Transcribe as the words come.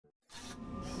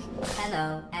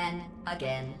Hello, and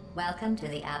again, welcome to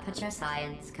the Aperture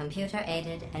Science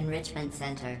Computer-Aided Enrichment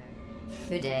Center.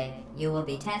 Today, you will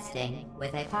be testing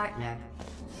with a partner.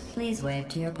 Please wave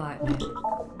to your partner.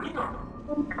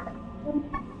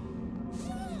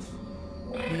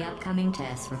 The upcoming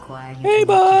tests require you to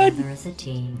work together as a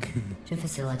team. To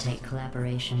facilitate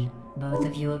collaboration, both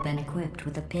of you have been equipped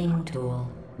with a ping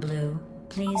tool. Blue,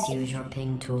 please use your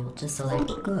ping tool to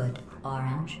select good.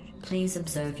 Orange, please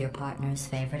observe your partner's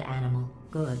favorite animal.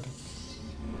 Good.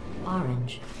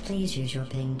 Orange, please use your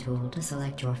ping tool to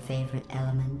select your favorite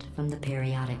element from the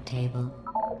periodic table.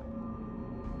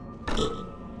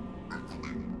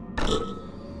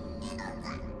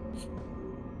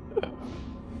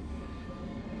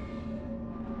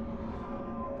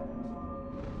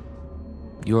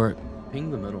 You're ping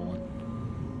the middle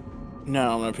one.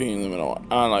 No, I'm not pinging the middle one.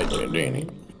 I like Danny.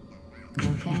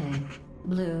 Okay.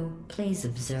 Blue, please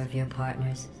observe your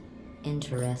partner's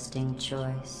interesting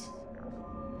choice.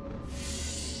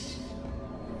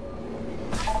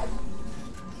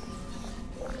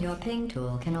 Your ping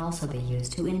tool can also be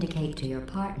used to indicate to your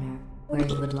partner where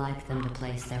you would like them to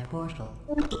place their portal.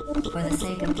 For the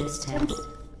sake of this test,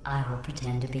 I will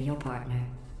pretend to be your partner.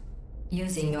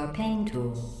 Using your ping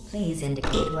tool, please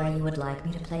indicate where you would like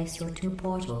me to place your two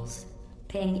portals.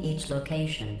 Ping each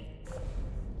location.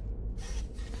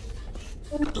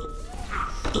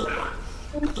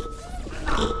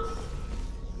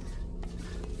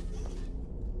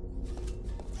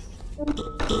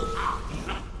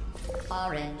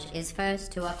 Orange is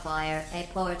first to acquire a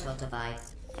portal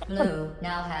device. Blue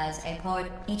now has a port.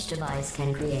 Each device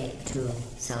can create two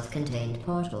self-contained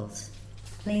portals.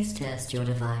 Please test your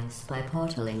device by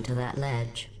portaling to that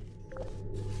ledge.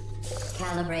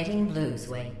 Calibrating Blue's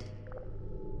weight.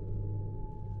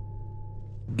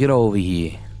 Get over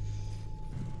here.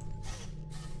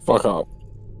 Fuck up.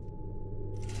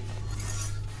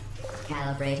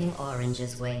 Calibrating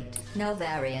Orange's weight. No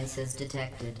variances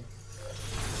detected.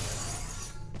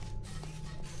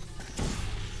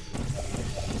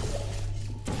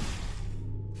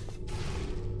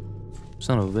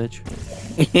 Son of a bitch.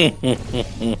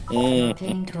 Your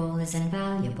ping tool is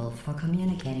invaluable for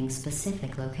communicating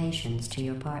specific locations to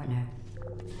your partner.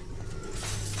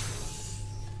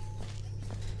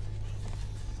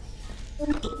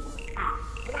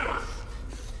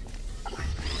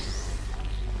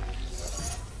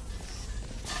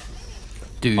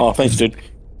 Dude. Oh, thanks, dude.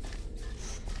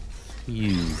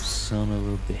 You son of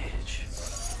a bitch.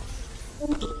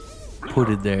 Put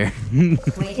it there.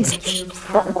 Weighted tubes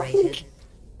calibrated.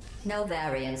 No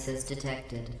variances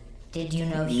detected. Did you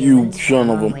know humans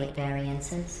have weight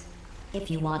variances?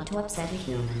 If you want to upset a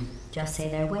human, just say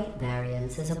their weight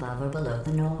variance is above or below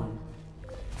the norm.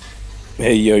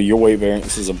 Hey, yo, your weight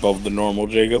variance is above the normal,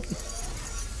 Jacob.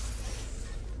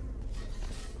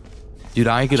 Dude,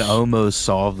 I could almost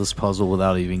solve this puzzle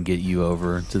without even get you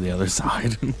over to the other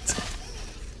side.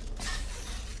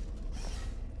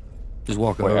 Just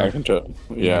walk over. I can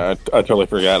yeah, I totally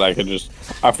forgot. I could just...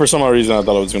 for some odd reason, I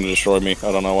thought it was going to destroy me.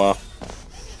 I don't know why.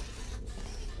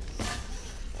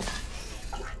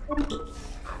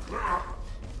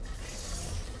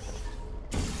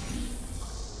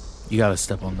 You gotta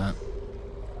step on that.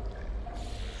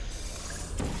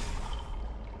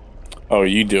 Oh,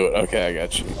 you do it. Okay, I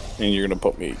got you. And you're going to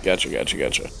put me... Gotcha.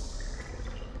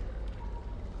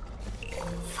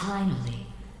 Finally.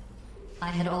 I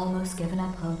had almost given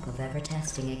up hope of ever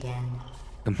testing again.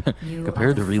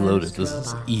 Compared to Reloaded, this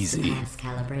is easy.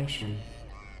 Calibration.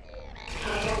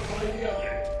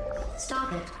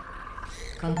 Stop it.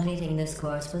 Completing this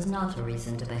course was not a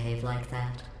reason to behave like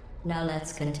that. Now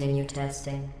let's continue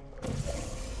testing.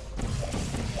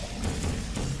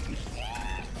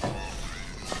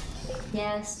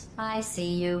 Yes, I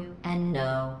see you, and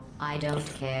no, I don't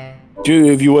care. Dude,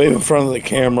 if you wave in front of the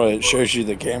camera, it shows you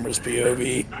the camera's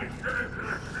POV.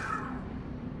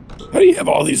 How do you have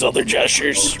all these other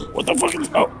gestures? What the fuck is...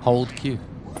 Oh. Hold Q.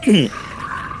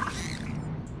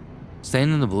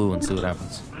 Stand in the blue and see what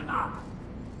happens.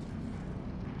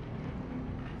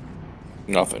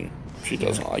 Nothing. She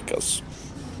doesn't like us.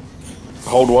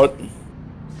 Hold what?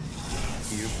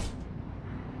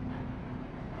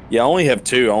 Yeah, I only have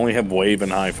two. I only have wave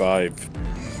and high five.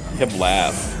 I have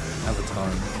laugh. Avatar.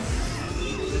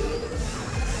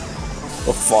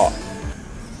 The fuck?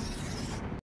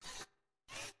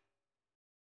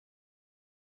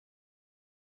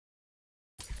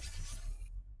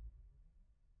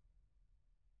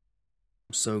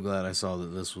 I'm so glad I saw that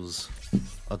this was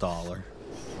 $1.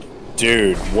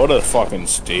 Dude, what a fucking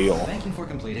steal. Thank you for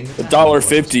completing the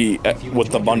 $1.50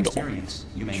 with the bundle.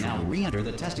 You may now re-enter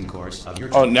the testing course of your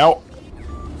choice. Oh, now...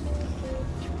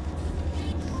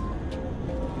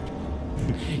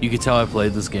 You could tell I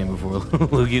played this game before.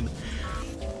 Look at.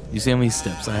 You see how many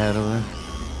steps I had over there?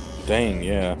 Dang,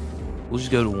 yeah. We'll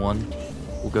just go to 1.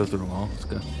 We'll go through them all. Let's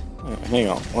go. Hang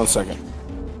on, 1 second.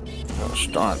 Oh,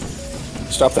 darn.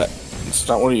 Stop that.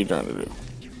 Stop. What are you trying to do?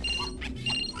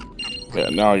 Yeah,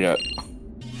 now I got.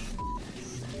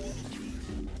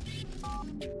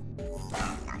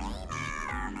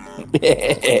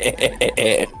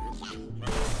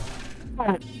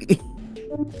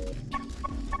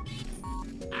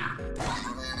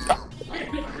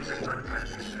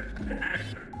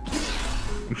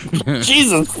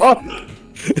 Jesus fuck!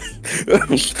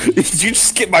 Did you just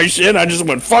skip my shit? I just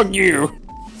went, fuck you!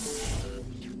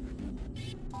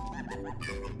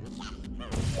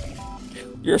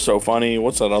 You're so funny.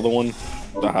 What's that other one?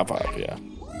 The high five, yeah.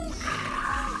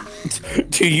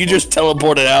 Dude, you just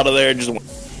teleported out of there and just went.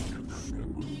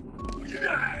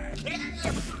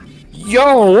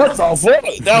 Yo, what the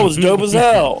fuck? That was dope as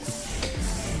hell.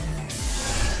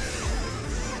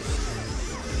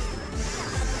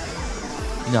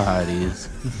 You know how it is.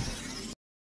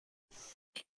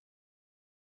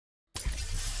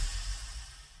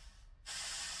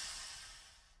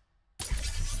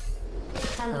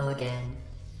 Hello again.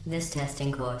 This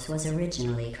testing course was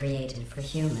originally created for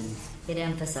humans. It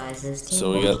emphasizes teamwork.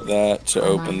 So we got that to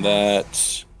open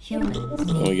that. Humans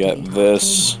And we need got to be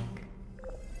this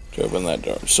teamwork. to open that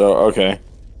door. So, okay.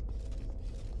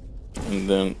 And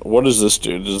then, what does this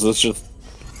do? Does this just...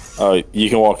 you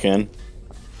can walk in.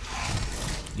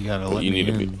 You gotta let You me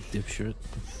need to in, dipshit.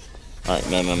 Alright,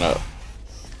 no.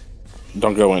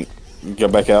 Don't go in. Go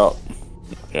back out.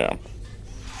 Yeah.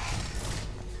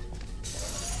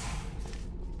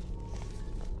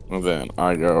 And then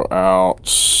I go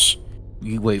out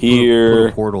You wait. here.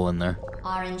 Put a portal in there.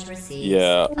 Orange receipts.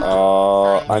 Yeah,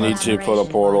 I need to put a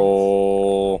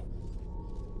portal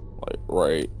like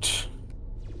right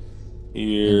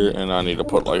here, and I need to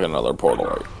put like another portal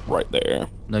like right there.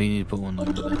 No, you need to put one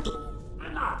over there.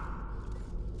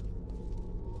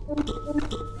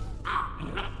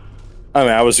 I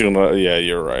mean, I was gonna. Yeah,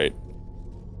 you're right.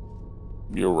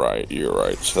 You're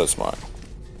right. So that's mine.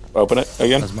 Open it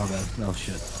again. That's my bad. Oh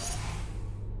shit.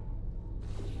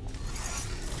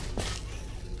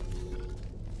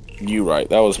 You right.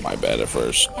 That was my bad at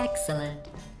first. Excellent.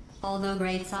 Although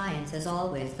great science is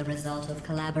always the result of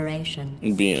collaboration,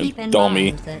 Being keep a in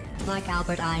dummy. mind that, like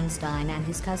Albert Einstein and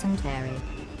his cousin Terry,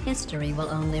 history will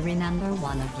only remember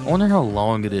one of I you. wonder how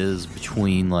long it is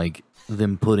between like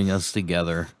them putting us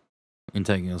together and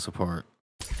taking us apart.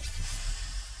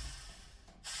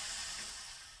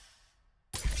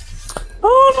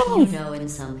 You know, in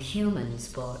some human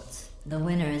sports, the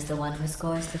winner is the one who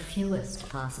scores the fewest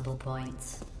possible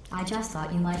points. I just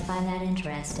thought you might find that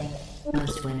interesting.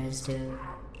 Most winners do.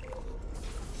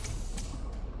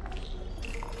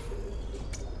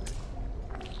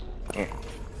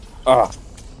 Ah.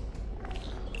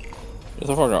 Get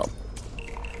the fuck up.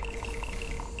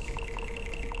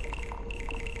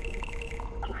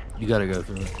 You gotta go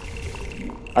through it.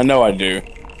 I know I do.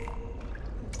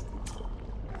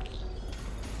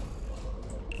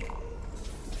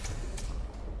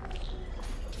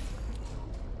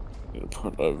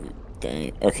 Put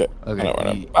everything. Okay. Okay, I know, I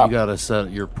know. you gotta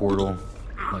set your portal.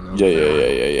 Like, over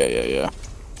there. Yeah.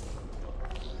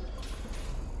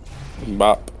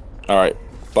 Bop. Alright.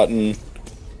 Button.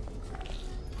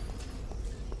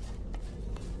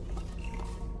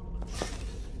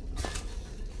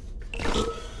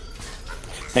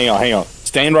 Hang on.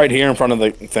 Stand right here in front of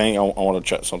the thing. I want to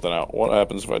check something out. What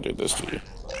happens if I do this to you?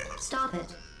 Stop it.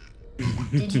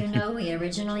 Did you know we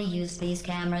originally used these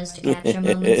cameras to capture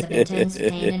moments of intense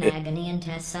pain and agony in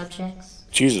test subjects?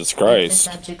 Jesus If the Christ.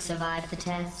 subjects survived the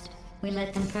test, we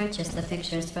let them purchase the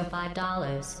pictures for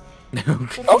 $5. If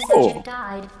the Oh. subject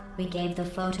died, we gave the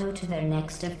photo to their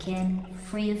next of kin,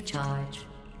 free of charge.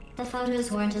 The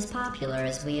photos weren't as popular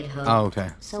as we had hoped. Oh, okay.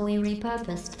 So we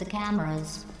repurposed the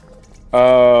cameras.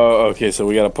 Okay, so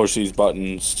we gotta push these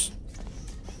buttons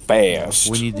fast.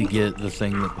 We need to get the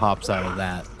thing that pops out of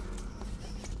that.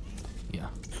 Yeah.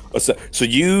 What's that? So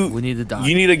you We need to die.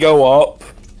 You need to go up.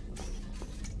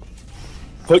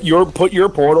 Put your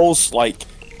portals like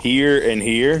here and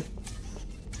here.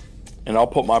 And I'll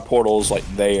put my portals like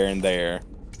there and there.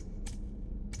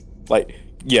 Like,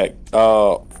 yeah,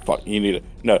 fuck, you need it.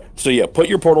 No, so yeah, put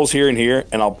your portals here and here,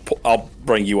 and I'll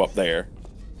bring you up there.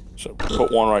 So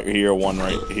put one right here, one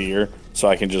right here, so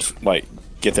I can just like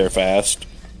get there fast.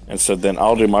 And so then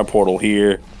I'll do my portal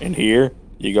here and here.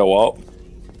 You go up,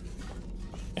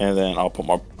 and then I'll put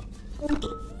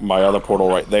my other portal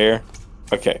right there.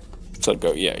 Okay, so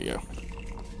go, yeah.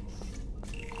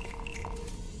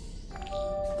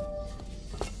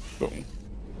 Boom.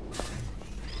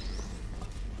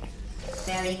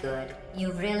 Very good.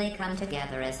 You've really come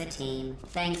together as a team,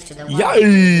 thanks to the one Yay! who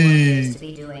appears to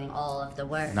be doing all of the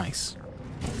work. Nice.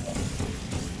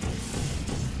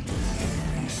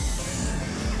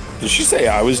 Did she say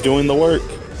I was doing the work?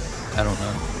 I don't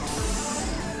know.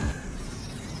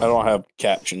 I don't have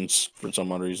captions for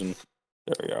some odd reason.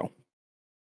 There we go.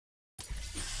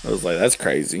 I was like, that's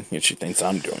crazy. And she thinks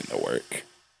I'm doing the work.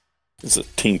 It's a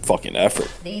team fucking effort.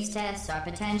 These tests are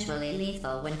potentially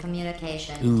lethal when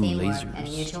communication, Ooh, teamwork, lasers. and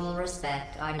mutual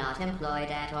respect are not employed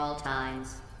at all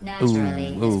times.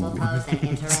 Naturally, this will pose an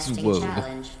interesting Whoa.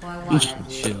 challenge for one of you,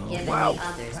 Chill. given the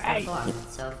other's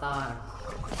performance so far.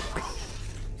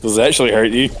 Does it actually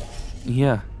hurt you?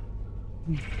 Yeah.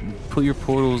 Put your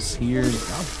portals here. You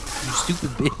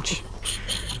stupid bitch.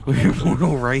 Put your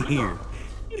portal right here.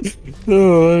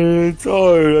 Oh, it's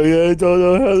hard. I don't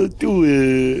know how to do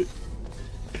it.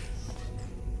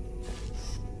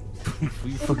 Put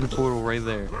your fucking portal right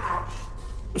there.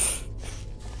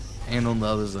 And on the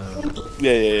other side.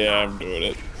 Yeah, I'm doing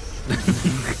it.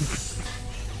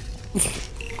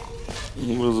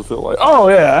 What does it feel like? Oh,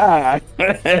 yeah.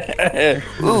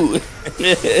 Ooh. Ooh,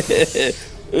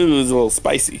 it was a little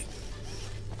spicy.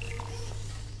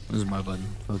 This is my button.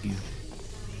 Fuck you.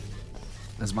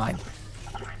 That's mine.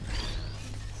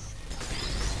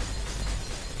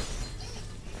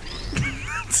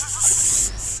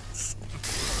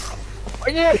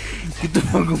 Get the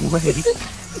fuck away.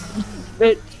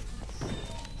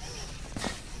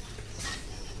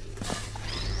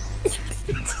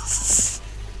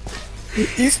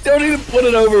 You still need to put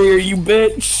it over here, you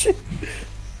bitch.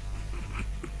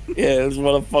 Yeah, that's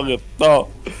what I fucking thought.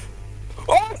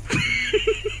 Oh!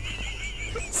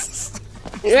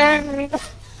 Yeah.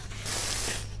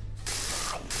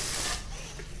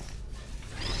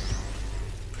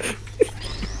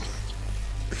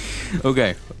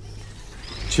 Okay.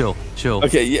 Chill.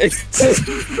 Okay, yeah.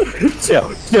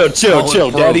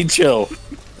 chill, daddy, chill.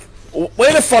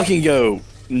 Way to fucking go,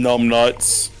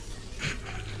 numbnuts.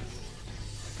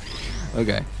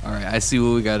 Okay. Alright, I see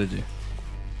what we gotta do.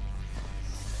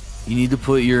 You need to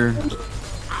put your...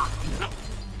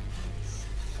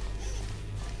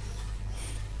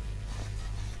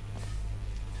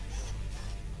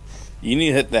 You need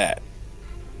to hit that.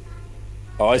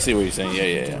 Oh, I see what you're saying.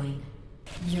 Yeah.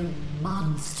 You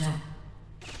monster.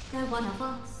 They're one of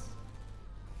us.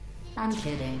 I'm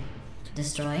kidding.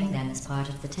 Destroying them is part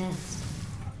of the test.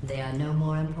 They are no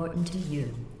more important to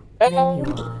you than you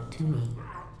are to me.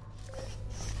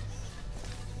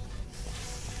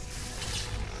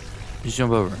 Just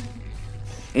jump over.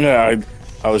 Yeah,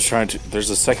 I was trying to. There's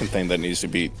a second thing that needs to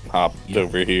be hopped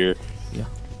over here. Yeah.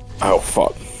 Oh,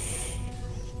 fuck.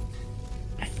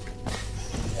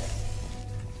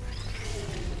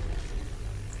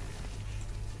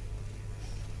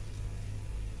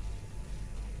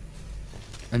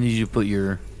 I need you to put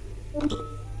your...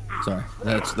 Sorry,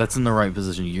 that's in the right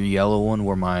position. Your yellow one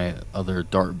where my other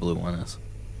dark blue one is.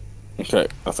 Okay,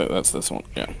 I think that's this one.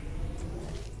 Yeah.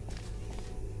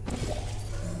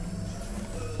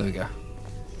 There we go.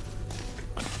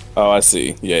 Oh, I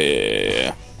see.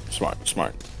 Yeah. Smart.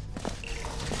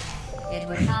 It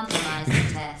would compromise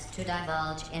the test to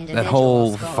divulge individual That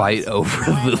whole scores. fight over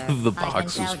However, the box I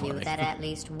was can tell you funny. that at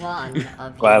least one of you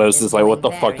GLaDOS is like, what the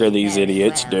doing fuck are very, these very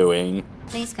idiots well. doing?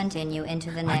 Please continue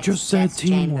into the next I just said test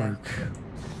chamber.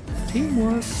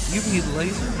 Teamwork. You need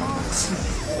laser box.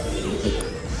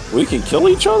 We can kill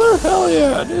each other? Hell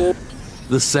yeah, dude.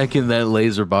 The second that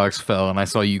laser box fell and I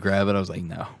saw you grab it, I was like,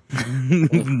 no.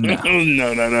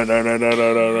 No.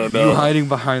 No. You hiding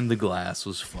behind the glass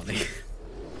was funny.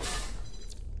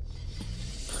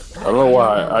 I don't know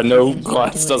why. I know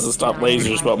glass doesn't stop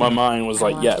lasers, but my mind was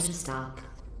like, I want you to yes. stop.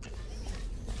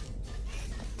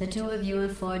 The two of you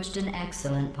have forged an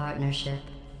excellent partnership,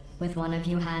 with one of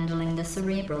you handling the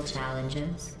cerebral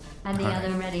challenges, and the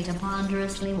other ready to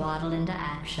ponderously waddle into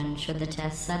action should the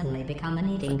test suddenly become an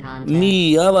eating contest.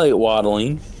 Me, I like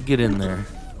waddling. Get in there.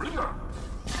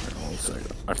 One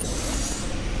second. Okay.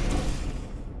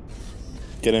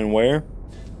 Get in where?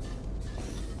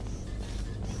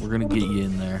 We're gonna get you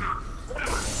in there.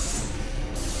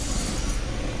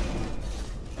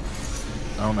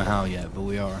 I don't know how yet, but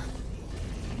we are.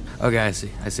 Okay, I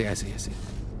see.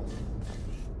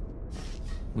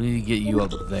 We need to get you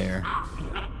up there.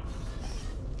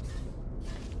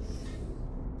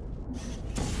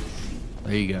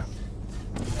 There you go.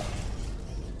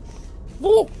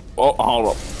 Oh, hold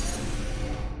up.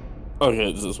 Okay,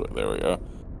 it's this way. There we go.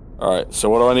 Alright, so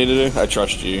what do I need to do? I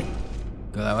trust you.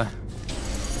 Go that way.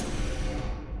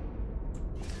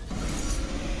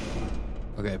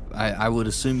 Okay, I would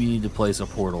assume you need to place a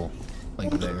portal, like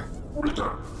there.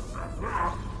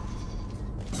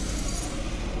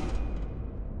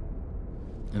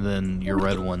 And then your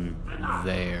red one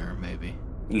there, maybe.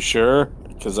 You sure?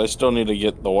 Because I still need to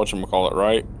get the whatchamacallit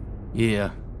right.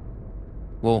 Yeah.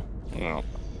 Well. No.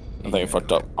 I think I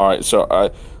fucked up. Alright, so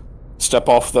I step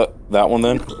off that one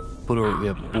then.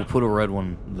 We'll put a red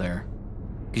one there.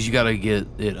 Because you gotta get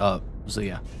it up. So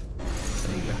yeah.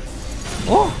 There you go.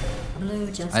 Oh!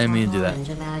 Blue just I didn't mean to do that.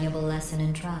 a valuable lesson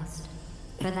in trust.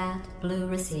 For that, Blue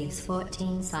receives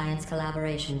 14 science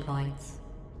collaboration points.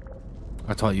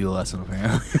 I taught you a lesson,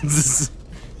 apparently. So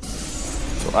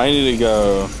I need to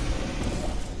go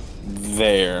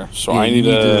there. So yeah, I need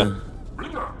to...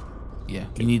 Yeah,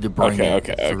 you need to bring it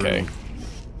Okay.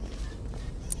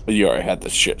 You already had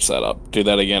this shit set up. Do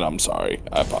that again. I'm sorry.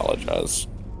 I apologize.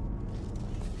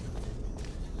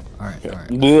 Alright, Okay. alright.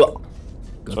 So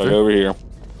Go I go over here.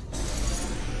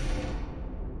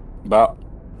 Bop.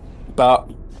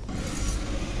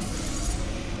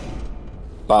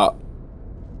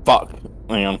 Fuck.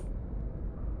 Hang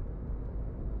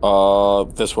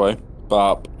on. This way.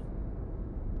 Bop.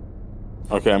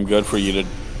 Okay, I'm good for you to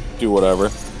do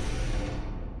whatever.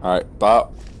 Alright,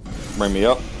 bop. Bring me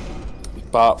up.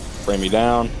 Bop. Bring me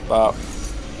down. Bop.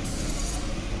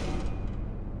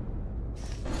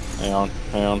 Hang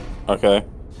on. Okay.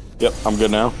 Yep, I'm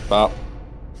good now. Bop.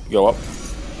 Go up.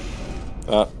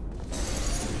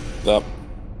 Up.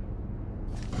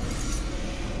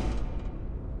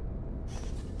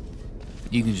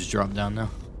 You can just drop down now.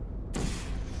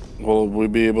 Will we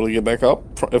be able to get back up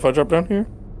if I drop down here?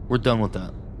 We're done with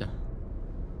that. Yeah.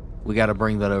 We gotta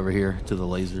bring that over here to the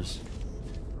lasers.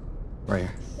 Right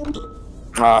here.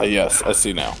 Ah, yes. I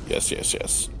see now. Yes.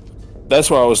 That's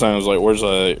what I was saying. I was like, where's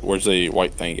the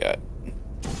white thing at?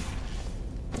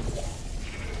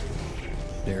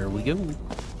 There we go.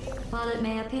 While it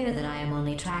may appear that I am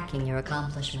only tracking your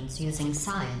accomplishments using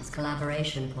science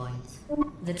collaboration points,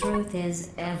 the truth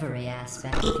is every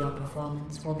aspect of your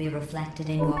performance will be reflected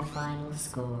in your final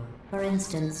score. For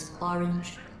instance,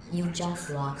 Orange, you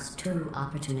just lost 2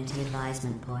 opportunity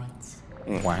advisement points.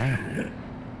 Wow.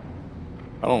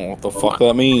 I don't know what the fuck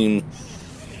that means.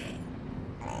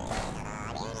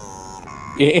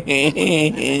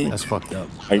 That's fucked up.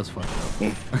 That's fucked up.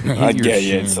 Yeah,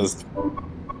 it says...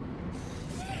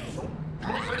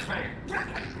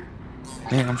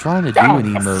 Man, I'm trying to do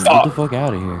an emote. Get the fuck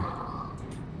out of here.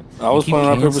 I was playing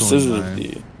rock, paper, scissors mine. with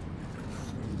you.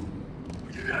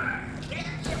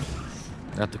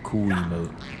 Got the cool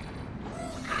emote.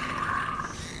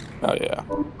 Oh, yeah.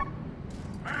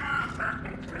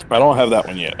 I don't have that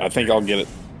one yet. I think I'll get it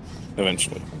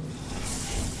eventually.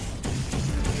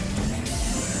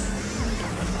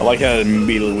 I like how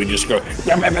immediately we just go...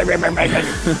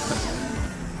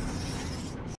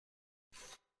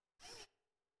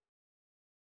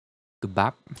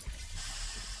 Goodbye.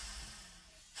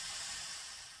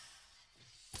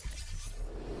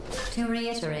 To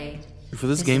reiterate, For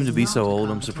this game to be so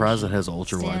old, I'm surprised it has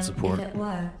ultra-wide support. If it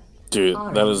were, Dude,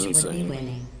 that is Orange would be insane.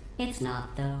 winning. It's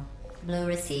not, though. Blue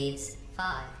receives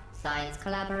 5 science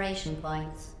collaboration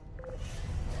points.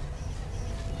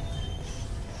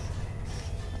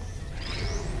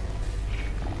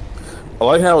 I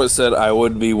like how it said I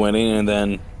would be winning and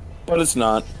then... But it's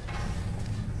not.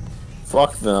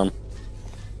 Fuck them.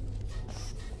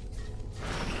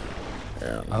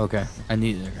 Yeah. Okay, I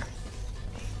need it.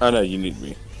 I know you need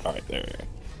me. Alright, there we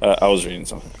go. I was reading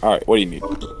something. Alright, what do you need?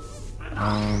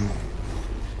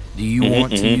 Do you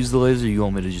want to use the laser, or you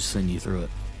want me to just send you through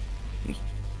it?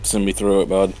 Send me through it,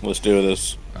 bud. Let's do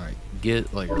this. Alright,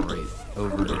 get, like, right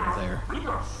over there.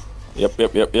 Yep.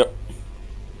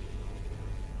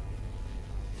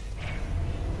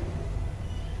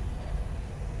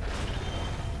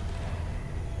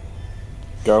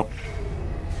 Go.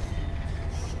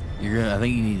 I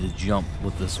think you need to jump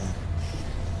with this one.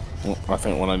 Well, I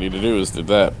think what I need to do is do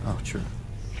that. Oh, true.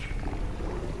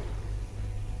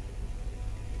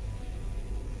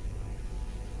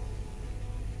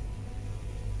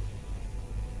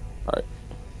 Alright.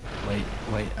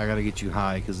 Wait, I gotta get you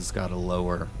high because it's gotta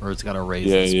lower, or it's gotta raise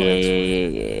Yeah, the spikes.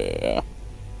 yeah.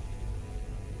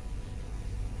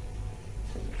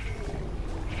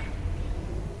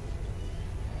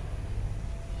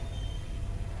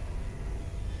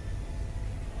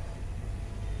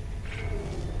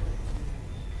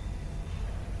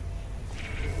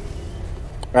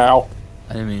 Ow.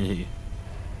 I didn't mean to hit you.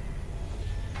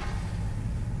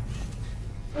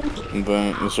 And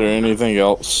then, is there anything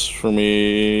else for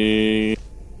me?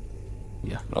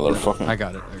 Yeah. Another fucking... I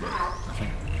got it. I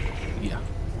think. Yeah.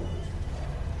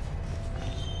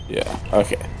 Yeah,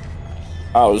 okay.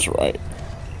 I was right.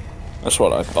 That's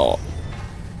what I thought.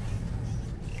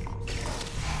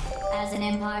 As an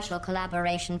impartial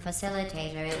collaboration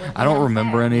facilitator, it would be I don't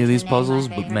remember unfair any of to these name puzzles,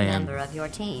 my but favorite man, member of your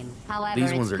team. However,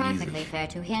 these it's ones are perfectly easy. fair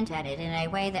to hint at it in a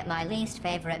way that my least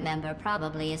favorite member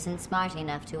probably isn't smart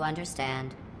enough to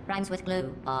understand. Rhymes with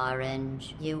blue.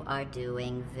 Orange. You are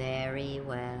doing very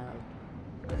well.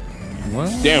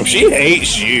 What? Damn, she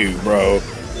hates you, bro.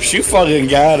 She fucking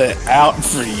got it out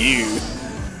for you.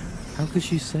 How could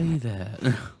she say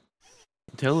that?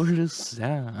 Tell her to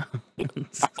stop.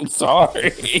 I'm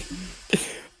sorry.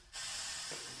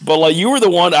 But like, you were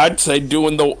the one I'd say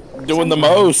doing the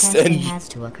most, Testing and has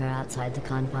to occur outside the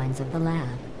confines of the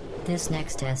lab. This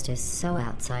next test is so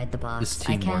outside the box. It's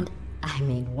I teamwork.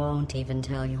 won't even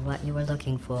tell you what you were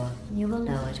looking for. You will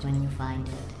know it when you find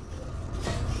it.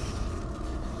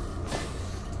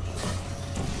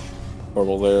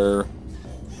 portal there,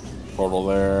 portal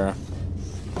there.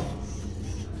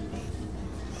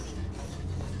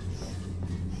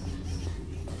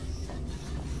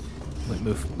 Wait,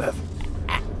 move.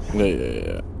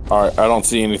 Yeah. All right, I don't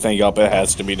see anything up. It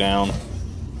has to be down.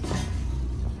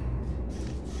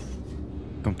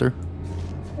 Come through.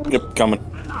 Yep, coming.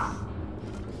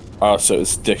 Oh, so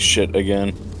it's dick shit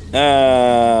again.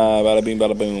 Ah, bada bing,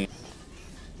 bada boom.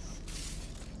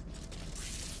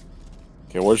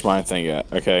 Okay, where's my thing at?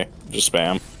 Okay, just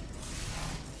spam.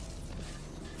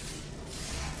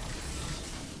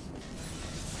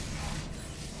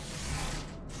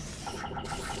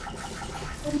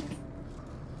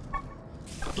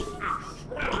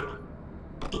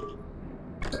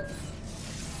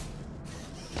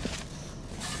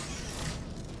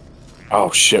 Oh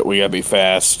shit, we gotta be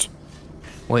fast.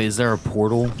 Wait, is there a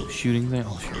portal shooting thing?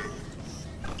 Oh shit.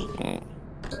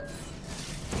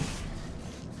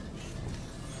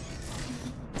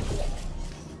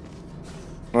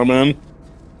 I'm in.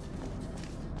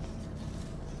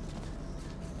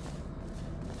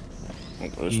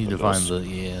 You need to find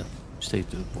the stay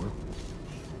through the portal.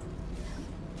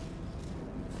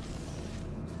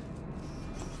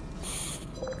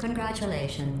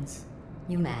 Congratulations.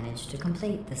 You managed to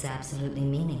complete this absolutely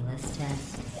meaningless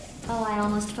test. Oh, I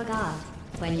almost forgot.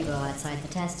 When you go outside the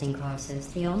testing courses,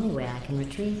 the only way I can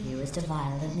retrieve you is to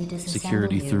violently disassemble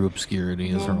Security you. through obscurity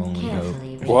is our Then only hope.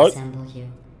 carefully What? reassemble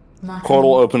you. Luckily, Portal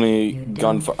you opening, don't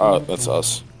gunfire. feel That's pain.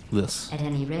 us. This. At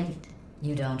any rate,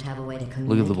 you don't have a way to Look at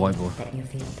communicate the whiteboard. that you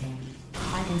feel pain.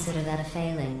 I consider that a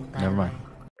failing. by Never the mind. way.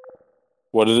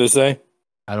 What did it say?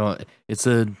 I don't. It's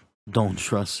a don't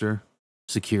trust her.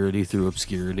 Security through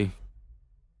obscurity.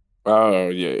 Oh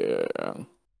yeah.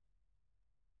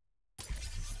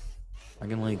 I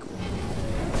can like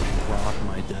rock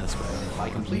my desk By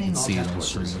you completing can all see it test on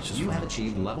stream, courses, which is you have fine.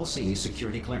 achieved level C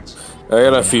security clearance. I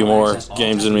got a You few now more access all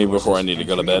games in testing me before I courses need to and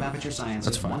go to three of bed. Aperture Science's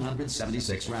That's fine.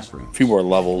 176 restrooms. A few more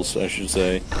levels, I should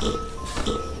say.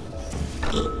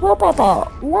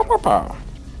 Wah-pa-pa, wah-pa-pa.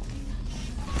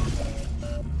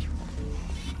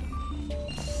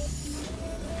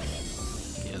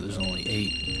 Yeah, there's only 8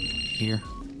 here.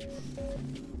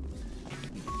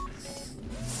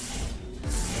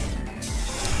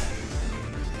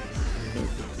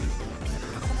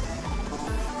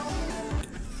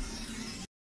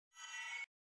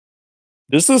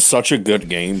 This is such a good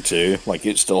game too. Like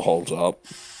it still holds up.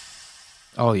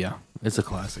 Oh yeah, it's a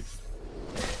classic.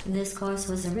 This course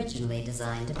was originally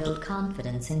designed to build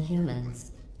confidence in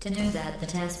humans. To do that, the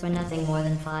tests were nothing more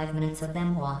than 5 minutes of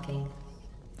them walking,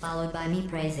 followed by me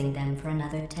praising them for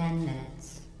another 10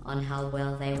 minutes on how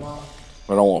well they walked.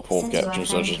 I don't want full Since you are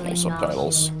captions. I just want thankfully not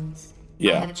subtitles. humans,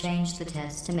 Yeah. I have changed the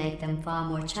tests to make them far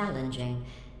more challenging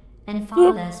and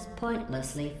far less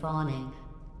pointlessly fawning.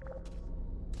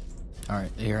 All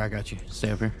right, here I got you.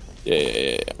 Stay up here.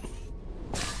 Yeah.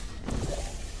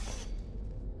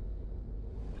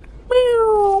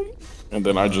 And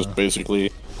then I just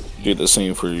basically do the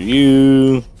same for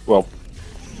you. Well,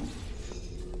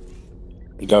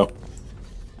 go.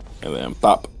 And then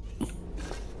pop.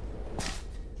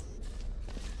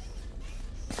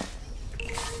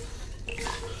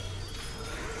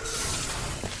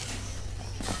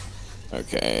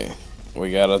 Okay.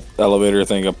 We got an elevator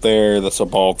thing up there. That's a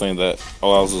ball thing that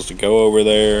allows us to go over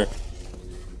there.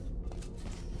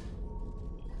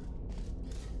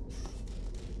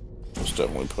 Let's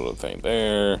definitely put a thing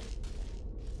there.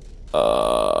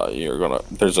 You're gonna.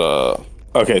 There's a.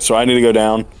 Okay, so I need to go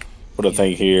down, put a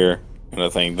thing here and a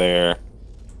thing there.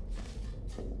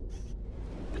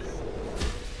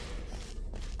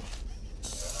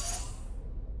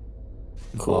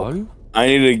 Cool. I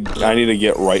need to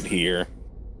get right here.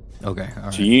 Okay, all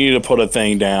right. So you need to put a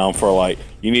thing down for like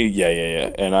you need yeah,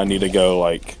 and I need to go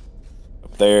like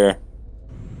up there,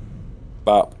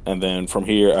 bop, and then from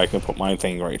here I can put my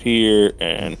thing right here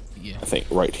and Yeah. I think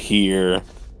right here.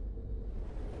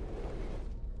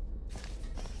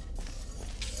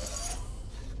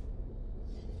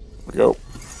 There we go.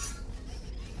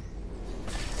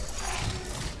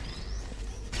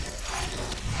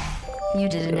 You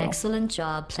did an excellent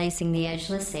job placing the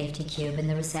edgeless safety cube in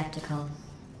the receptacle.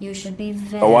 You should be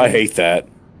very... Oh, I hate that.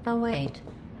 Oh, wait.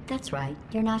 That's right.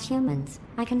 You're not humans.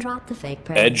 I can drop the fake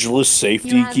praise. Edgeless safety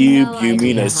You have cube? no You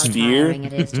mean idea a how sphere? tiring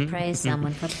it is to praise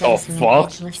someone for Oh, placing an fuck.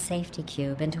 edgeless safety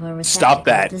cube into a receptacle Stop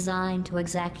that. designed to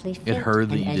exactly fit hurt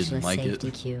that an you didn't edgeless like it.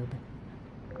 safety cube.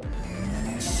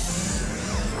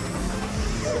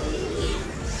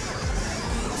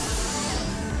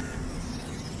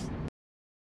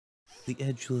 The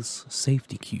edgeless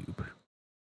safety cube.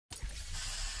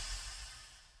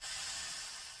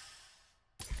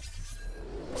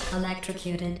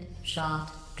 Electrocuted,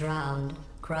 shot, drowned,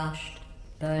 crushed,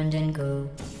 burned in goo.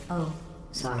 Oh,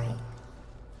 sorry.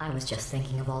 I was just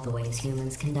thinking of all the ways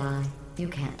humans can die. You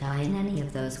can't die in any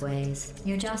of those ways.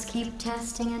 You just keep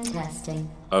testing and testing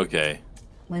Okay.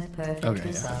 with perfect Okay.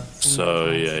 results. and So,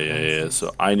 no yeah. consequences.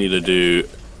 So I need to do...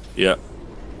 Yeah.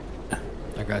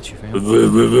 I got you, fam.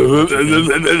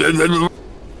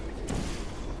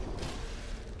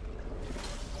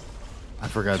 I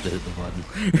forgot to hit the button.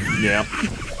 Yeah.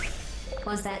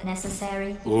 Was that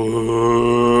necessary?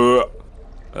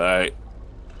 Alright.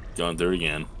 Going through it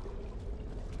again.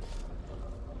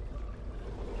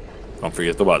 Don't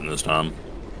forget the button this time.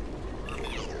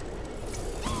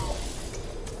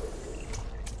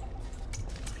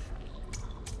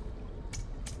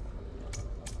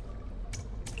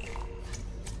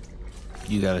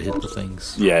 You gotta hit the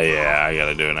things. Yeah, I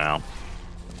gotta do it now.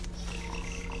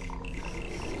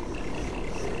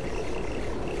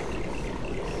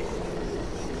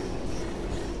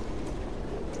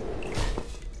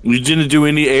 You didn't do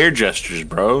any air gestures,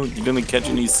 bro. You didn't catch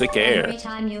any sick Every air.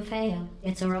 time you fail,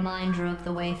 it's a reminder of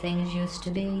the way things used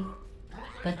to be.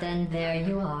 But then there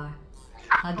you are.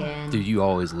 Again. Dude, you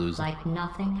always lose. Like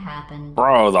nothing happened.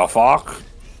 Bro, the fuck?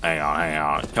 Hang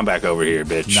on. Come back over here,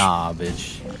 bitch. Nah,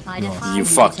 bitch. I You defy You you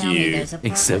fuck to tell me you. there's a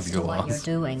Except purpose your to what you're loss.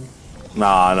 doing.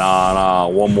 Nah.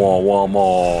 One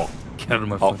more. Get out of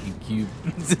my Oh. fucking cube.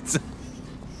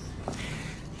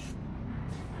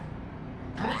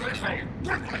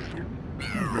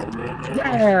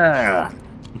 Yeah.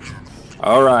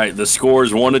 All right, the score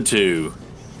is 1-2.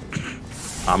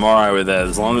 I'm all right with that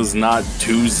as long as it's not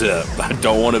 2-zip. I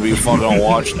don't want to be fucking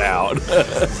washed out.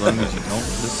 As long as you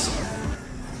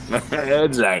don't miss.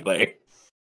 Exactly.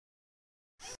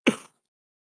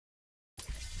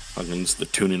 Fucking it's the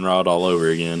tuning rod all over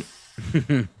again.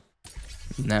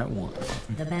 That one.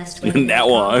 The best way to That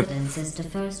build one. confidence is to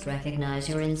first recognize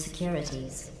your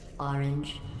insecurities.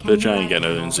 Orange. Can Bitch, you I ain't write got no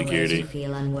down all the ways insecurity. You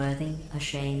feel unworthy,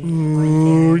 ashamed, or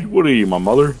inferior. What are you, my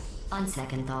mother? On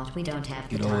second thought, we don't have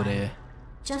the Get over time. there.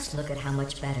 Just look at how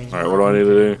much better you All right, what do I need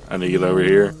to do? I need to get over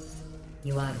here.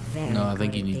 You are very No, I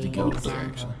think good you at need to being go an over there,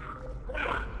 example.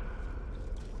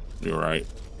 You're right.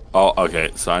 Oh,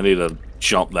 okay. So I need to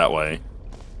jump that way.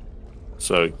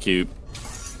 So cute.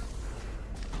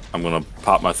 I'm gonna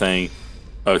pop my thing.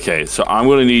 Okay, so I'm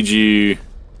gonna need you.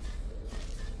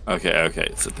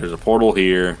 Okay. So there's a portal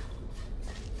here,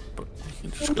 but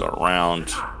you can just go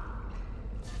around.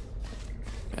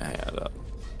 Add up.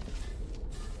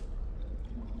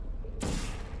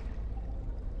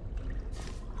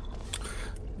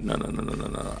 No.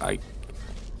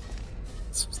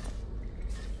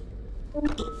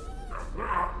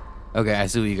 Okay, I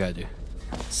see what you gotta do.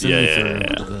 Send me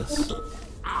through this.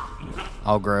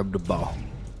 I'll grab the ball.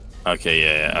 Okay,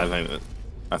 yeah.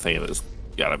 I think it is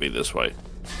gotta be this way.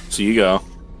 So you go.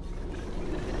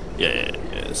 Yeah, it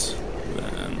is.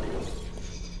 Then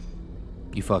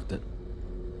You fucked it.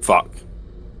 fuck.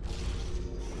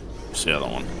 What's the other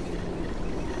one?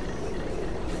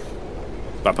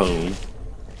 Ba-boom.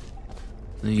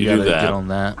 Then You you do gotta that. get on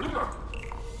that.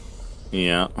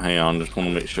 Yeah, hang on. Just want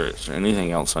to make sure. Is there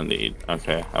anything else I need?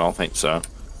 Okay, I don't think so.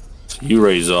 So you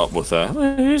raise up with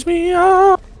a raise me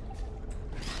up.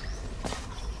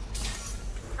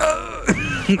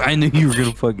 I knew you were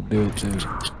gonna fucking do it too.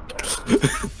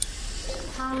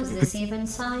 How is this even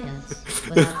science?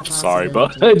 Without the Sorry,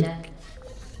 possibility of bud. death?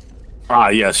 Ah,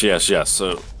 yes.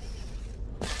 So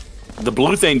the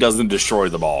blue thing doesn't destroy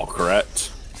the ball,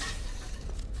 correct?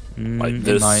 Like It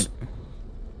this. might.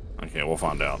 Okay, we'll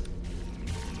find out.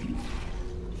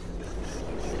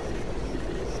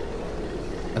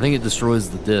 I think it destroys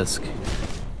the disc.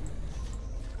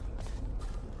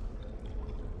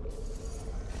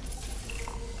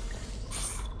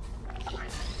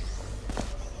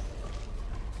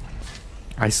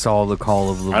 I saw the call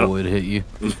of the void hit you.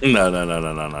 No,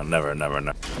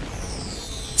 never.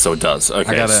 So it does.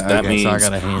 Okay, so that means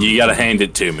you gotta hand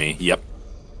it to me. Yep.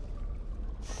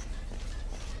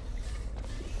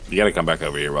 You gotta come back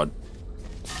over here, bud.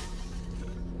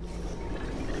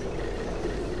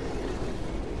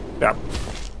 Yep.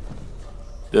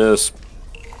 Just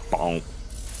bonk.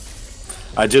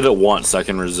 I did it once. I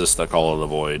can resist the call of the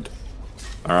void.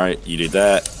 Alright, you did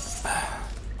that.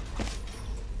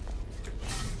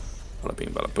 Bada bing,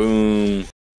 bada boom.